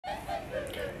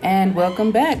And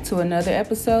welcome back to another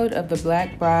episode of The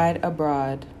Black Bride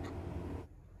Abroad.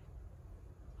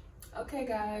 Okay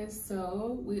guys,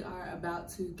 so we are about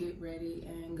to get ready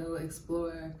and go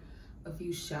explore a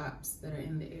few shops that are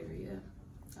in the area.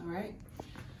 All right.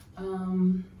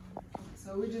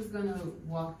 So we're just gonna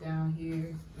walk down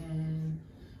here and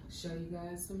show you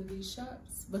guys some of these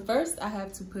shops. But first I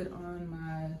have to put on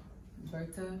my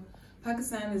burqa.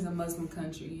 Pakistan is a Muslim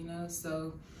country, you know,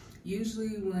 so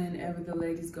usually whenever the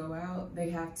ladies go out, they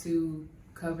have to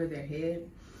cover their head.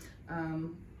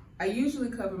 I usually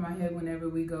cover my head whenever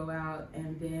we go out,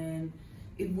 and then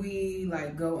if we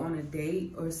like go on a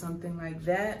date or something like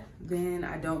that, then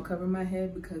I don't cover my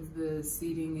head because the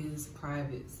seating is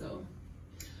private. So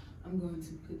I'm going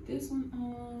to put this one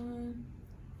on.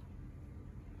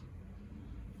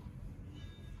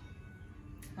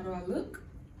 How do I look?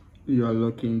 You are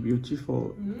looking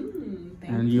beautiful.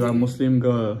 And you are a Muslim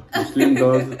girl. Muslim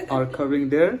girls are covering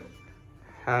their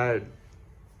head,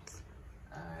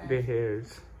 their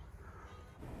hairs.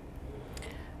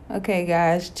 Okay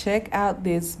guys, check out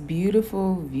this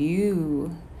beautiful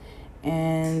view.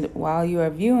 And while you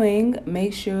are viewing,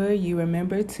 make sure you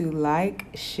remember to like,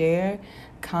 share,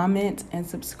 comment, and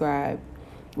subscribe.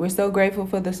 We're so grateful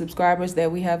for the subscribers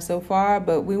that we have so far,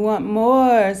 but we want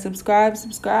more. Subscribe.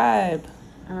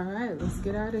 All right, let's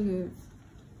get out of here.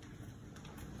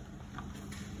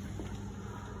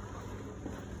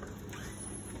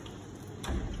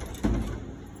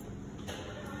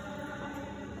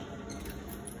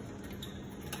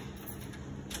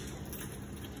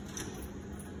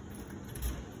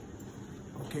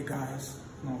 Okay guys,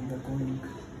 now we are going.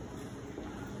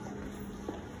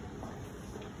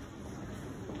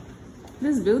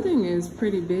 This building is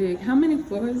pretty big. How many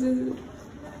floors is it?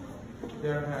 They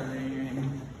are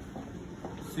having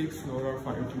 6 floors or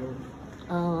 5 floors.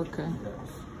 Oh, okay.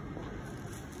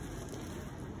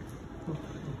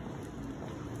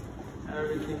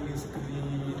 Everything is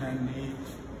clean and neat.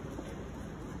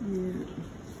 Yeah.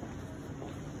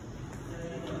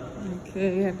 Okay,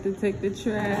 you have to take the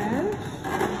trash.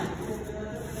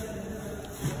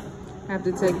 I have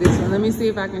to take this one. Let me see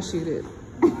if I can shoot it.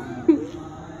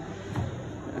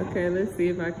 Okay, let's see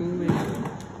if I can make it.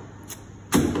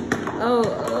 Oh.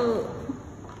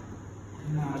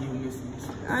 Nah, you missed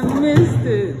it. I missed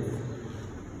it.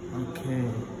 Okay.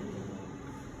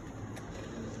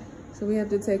 So we have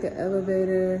to take an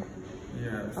elevator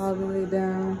Yes. all the way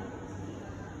down.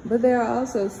 But there are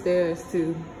also stairs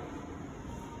too.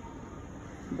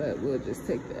 But we'll just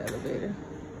take the elevator.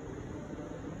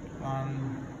 How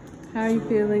are you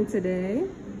feeling today?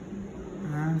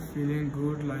 I'm feeling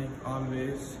good like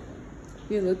always.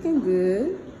 You're looking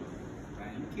good.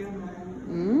 Thank you,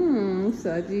 ma'am.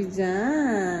 Saji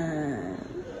Jan.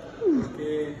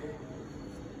 Okay.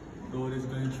 Door is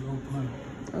going to open.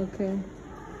 Okay.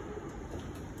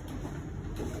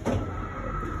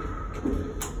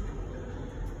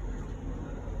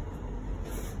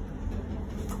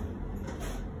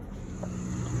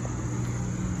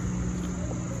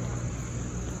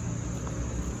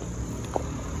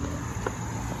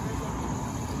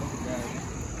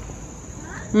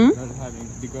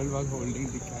 The girl was holding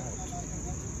the cat.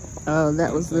 Oh,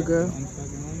 that was the girl. One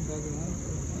second.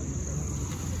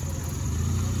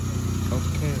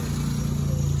 Okay.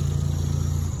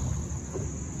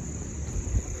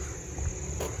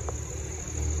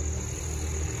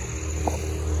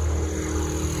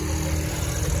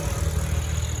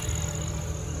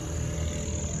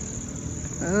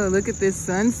 Oh, look at this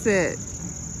sunset.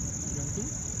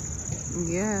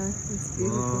 Yeah, it's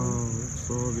beautiful. Wow, it's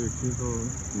so beautiful.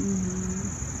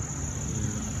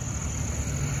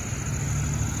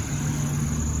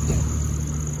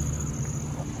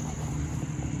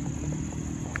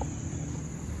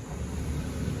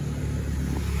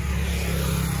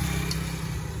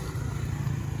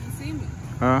 You see me?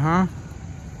 Uh-huh.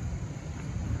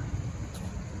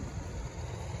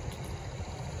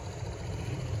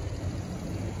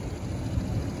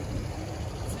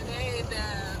 Today the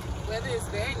weather is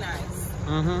very nice.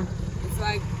 Uh-huh. It's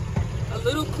like a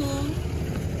little cool.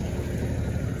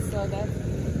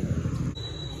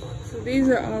 So these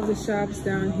are all the shops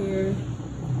down here.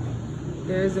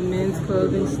 There's a men's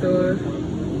clothing store.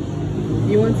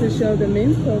 You want to show the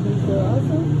men's clothing store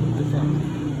also? This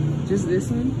one. Just this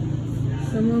one?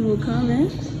 Someone will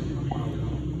comment.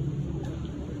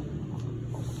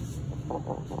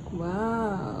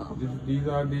 Wow. These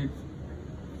are the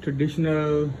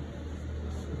traditional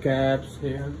caps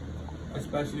here.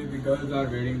 Especially the girls are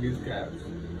wearing these caps.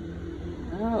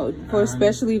 Oh, for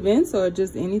special events or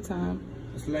just anytime?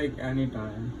 It's like any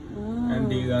time. Oh. And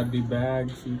these are the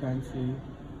bags, you can see,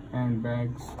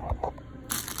 handbags.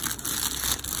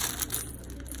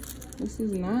 This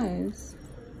is nice.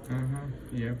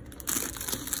 Yep.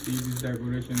 These is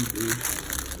decoration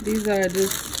piece. These are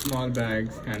just Small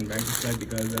bags, handbags, just like the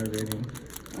girls are wearing.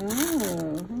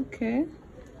 oh, okay.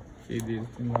 See this?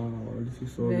 Wow, this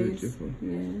is so beautiful.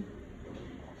 Yeah.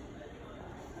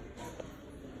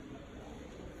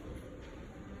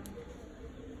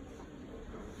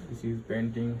 This is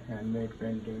painting, handmade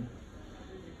painting.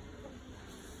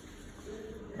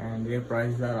 And their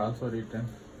prices are also written.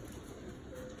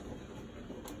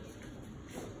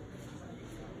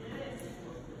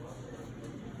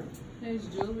 There's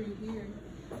jewelry here.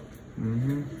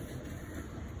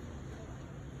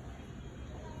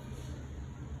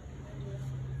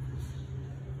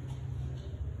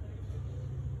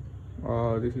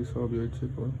 Oh, this is so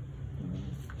beautiful.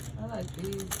 I like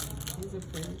these. These are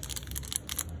pretty.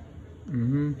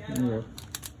 Yeah.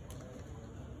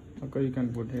 Okay, you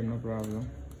can put here, no problem.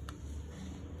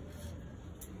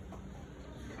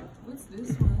 What's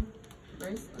this one?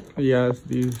 Bracelet. Yes,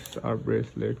 these are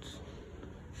bracelets.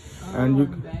 Oh, And you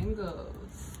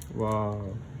bangles. wow.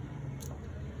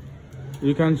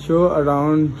 You can show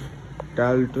around,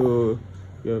 tell to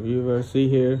your viewers. See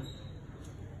here.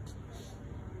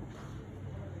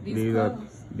 These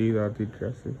are the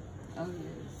dresses. Oh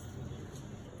yes.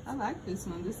 I like this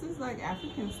one. This is like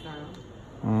African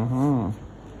style.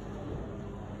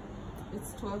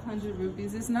 It's 1,200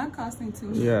 rupees. It's not costing too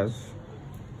much. Yes.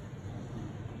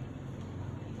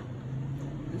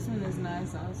 This one is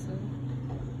nice also.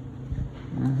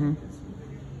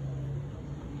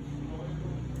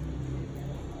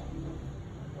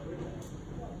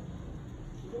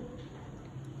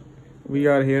 We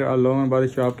are here alone by the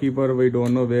shopkeeper. We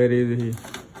don't know where is he.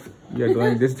 We are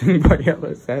doing this thing by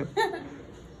ourselves.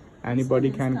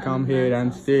 Anybody can come here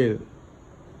and steal.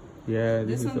 Yeah,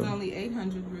 This is one's only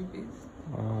 800 rupees.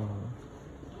 wow.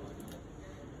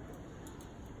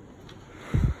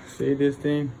 See this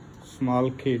thing?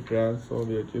 Small kid dress, so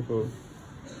beautiful.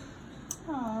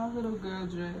 Oh, little girl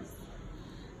dress.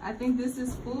 I think this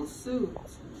is full suit.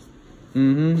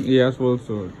 Yes, full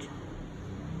suit.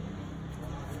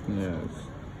 Yes.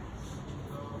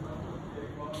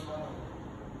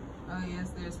 Oh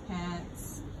yes, there's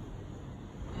pants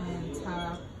and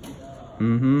top.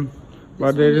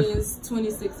 But This there one is. is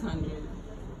 2,600.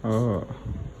 Oh.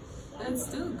 That's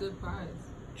still a good price.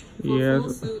 For Yes. full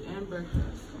suit and birthday.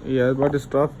 Yeah, but the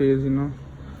stuff is,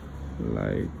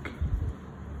 like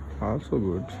also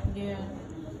good. Yeah.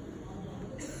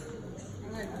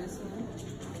 I like this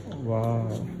one. Wow.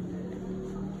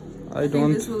 I think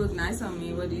don't. this will look nice on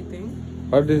me. What do you think?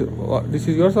 But this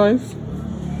is your size?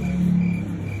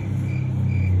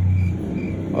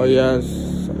 Oh yes,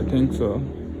 I think so.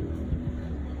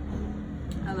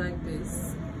 I like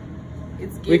this.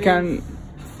 It's We giving can.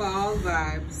 fall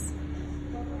vibes.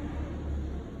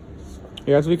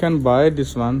 Yes, we can buy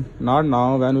this one. Not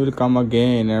now. When we'll come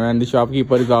again, and when the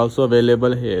shopkeeper is also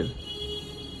available here.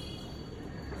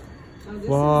 Oh, this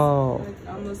Wow. is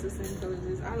like almost the same color as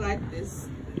this. I like this.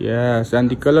 Yes, and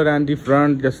the color and the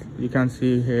front, just you can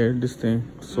see here this thing.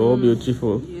 So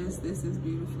beautiful. Yes, this is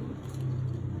beautiful.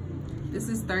 This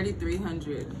is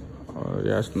 3,300 Oh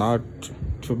yes, not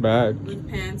too bad. with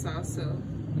pants also.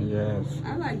 Yes.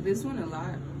 I like this one a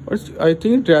lot. But I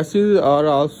think dresses are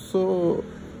also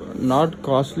not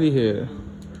costly here.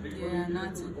 Yeah,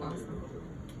 not too costly.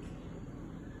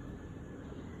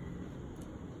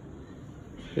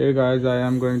 Hey guys, I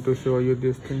am going to show you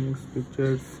these things,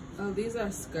 pictures. Oh, these are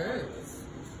skirts.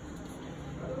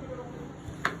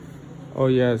 Oh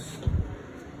yes.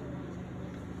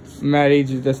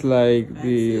 Marriage is just like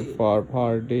the for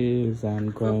parties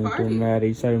and going to party.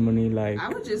 marriage ceremony like. I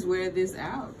would just wear this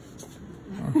out.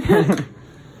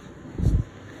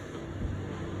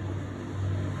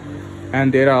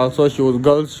 And there are also shoes,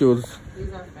 girls' shoes.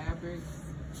 These are fabrics.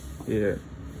 Yeah.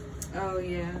 Oh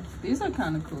yeah, these are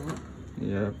kind of cool.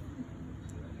 Yeah.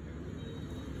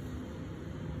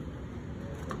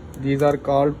 These are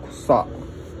called kusa.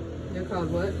 They're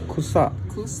called what? Kusa.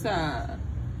 Kusa.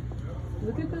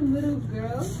 Look at the little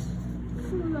girl.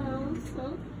 Hello,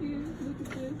 so cute. Look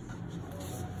at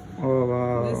this. Oh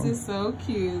wow. This is so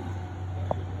cute.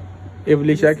 If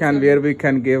Lisha can wear, we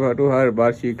can give her to her,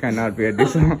 but she cannot wear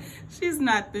this one. She's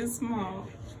not this small.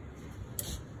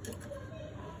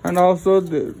 And also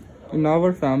in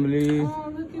our family.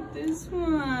 Oh, look at this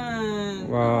one.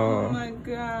 Wow. Oh my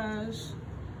gosh.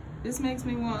 This makes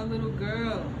me want a little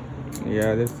girl.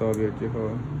 Yeah, that's so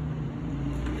beautiful.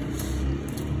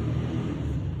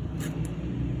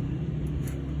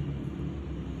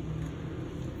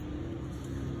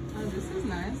 Oh, this is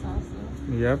nice also.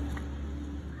 Yep.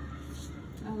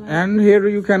 I like And here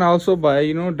you can also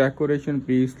buy, decoration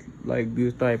piece like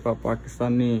these type of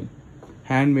Pakistani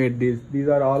handmade. These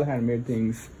are all handmade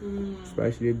things.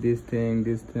 Especially this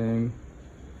thing,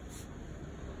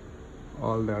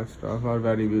 all that stuff are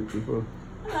very beautiful.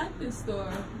 I like this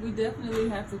store. We definitely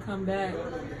have to come back.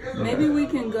 Maybe we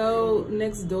can go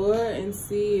next door and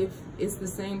see if it's the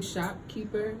same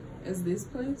shopkeeper as this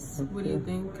place. Okay. What do you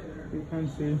think? You can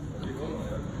see.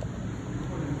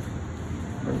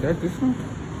 Like that, this one?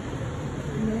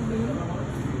 Maybe.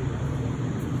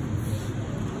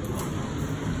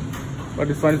 But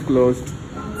this one is closed.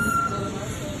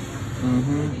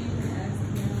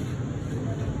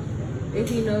 If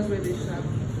he knows where this shop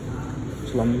is.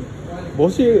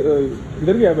 बहुत सी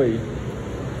इधर गया भाई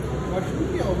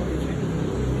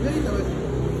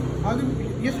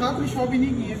ये साथ में shop ही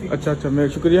नहीं की है अच्छा अच्छा मैं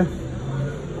शुक्रिया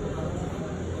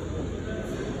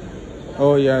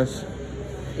ओह यस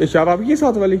ये शॉप आपकी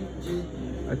साथ वाली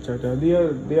अच्छा अच्छा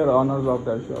they are owners of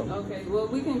that shop Okay, well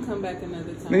we can come back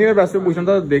another time. नहीं यार वैसे पूछना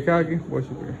था देखा आगे बहुत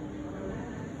शुक्रिया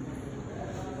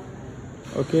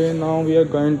Okay, now we are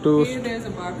going to Here there's a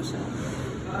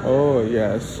barbershop. Oh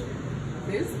yes.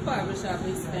 This barbershop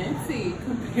is fancy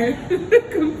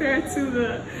compared to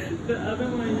the other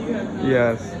one you have.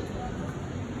 Yes.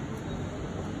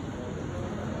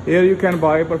 Here you can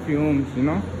buy perfumes, you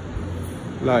know,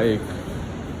 like.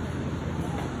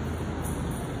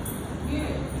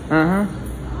 Yeah. Uh-huh.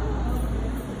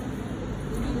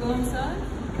 You can go inside?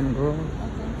 Can go.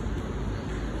 Okay.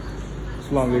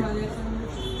 Assalamu alaikum.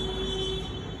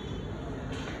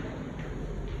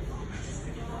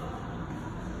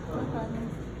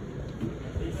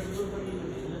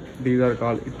 These are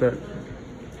called itar.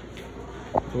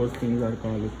 Those things are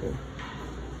called itar.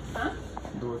 Huh?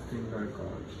 Those things are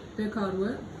called. They're called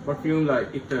what? Perfume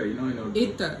like itar, you know.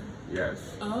 Itar. Yes.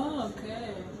 Oh,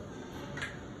 okay.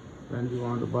 When you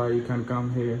want to buy, you can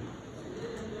come here.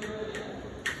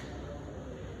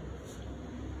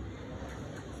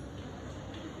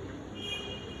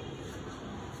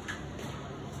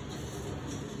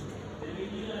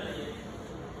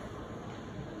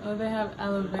 Oh, they have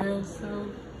aloe vera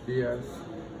soap. Yes.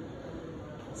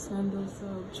 Sandal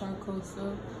soap, charcoal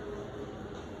soap.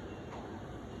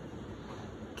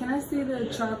 Can I see the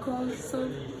charcoal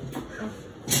soap? Oh.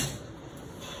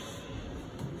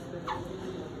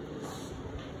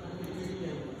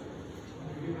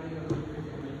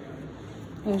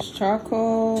 There's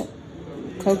charcoal,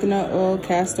 coconut oil,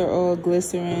 castor oil,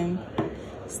 glycerin,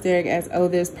 stearic acid. Oh,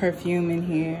 there's perfume in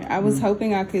here. I was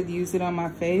hoping I could use it on my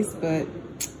face, but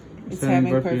it's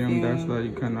having perfume. That's why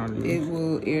you cannot use. It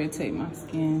will irritate my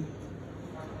skin.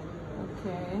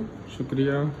 Okay.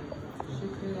 Shukriya.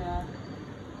 Shukriya.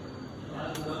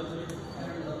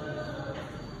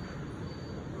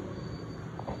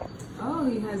 Oh,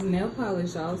 he has nail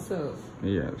polish also.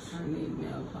 Yes. I need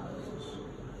nail polish.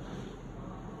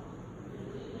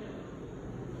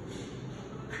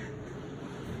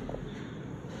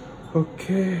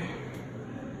 Okay.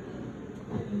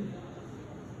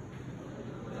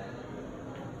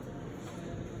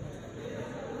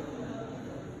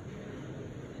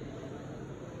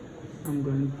 I'm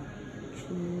going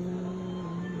to...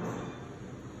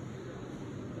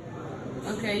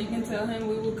 Okay, you can tell him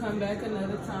we will come back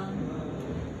another time.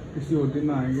 किसी और दिन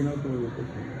आएंगे ना तो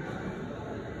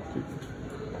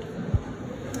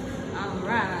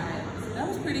Alright. That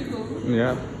was pretty cool.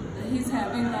 Yeah. He's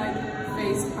having like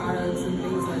face products and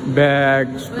things like that.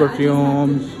 Bags,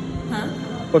 perfumes. Huh?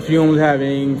 Perfumes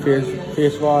having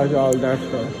face wash, all that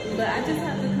stuff. But I just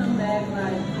have to come back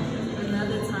like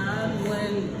another time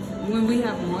when we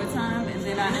have more time, and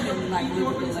then I can like leave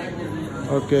it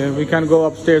later. Okay, we can go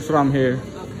upstairs from here.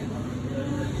 Okay.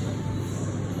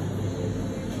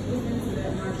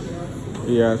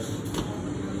 Yes.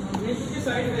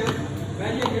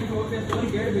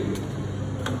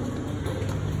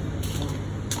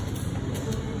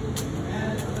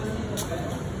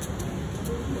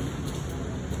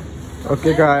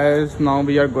 Okay guys, now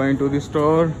we are going to the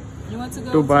store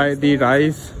to buy the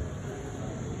rice.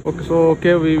 Okay, so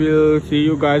we will see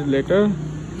you guys later.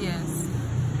 Yes.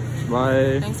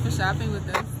 Bye. Thanks for shopping with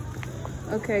us.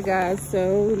 Okay guys,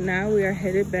 so now we are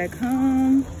headed back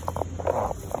home.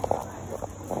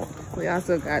 We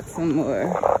also got some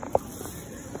more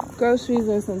groceries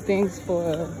and some things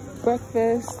for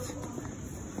breakfast.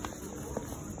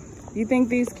 You think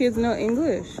these kids know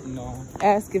English? No.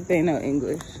 Ask if they know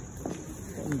English.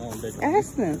 No, they don't.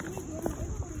 Ask them.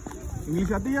 English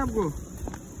aati hai aapko?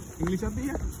 English aati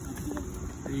hai?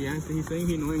 Yes, he's saying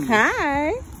he knows English.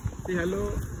 Hi. Say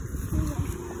hello.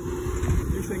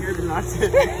 He's saying I will not say.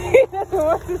 He doesn't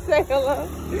want to say hello.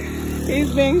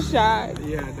 He's being shy.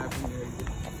 Yeah, definitely.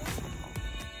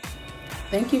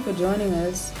 Thank you for joining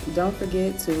us. Don't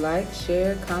forget to like,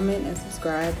 share, comment, and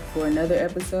subscribe for another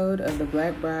episode of The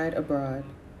Black Bride Abroad.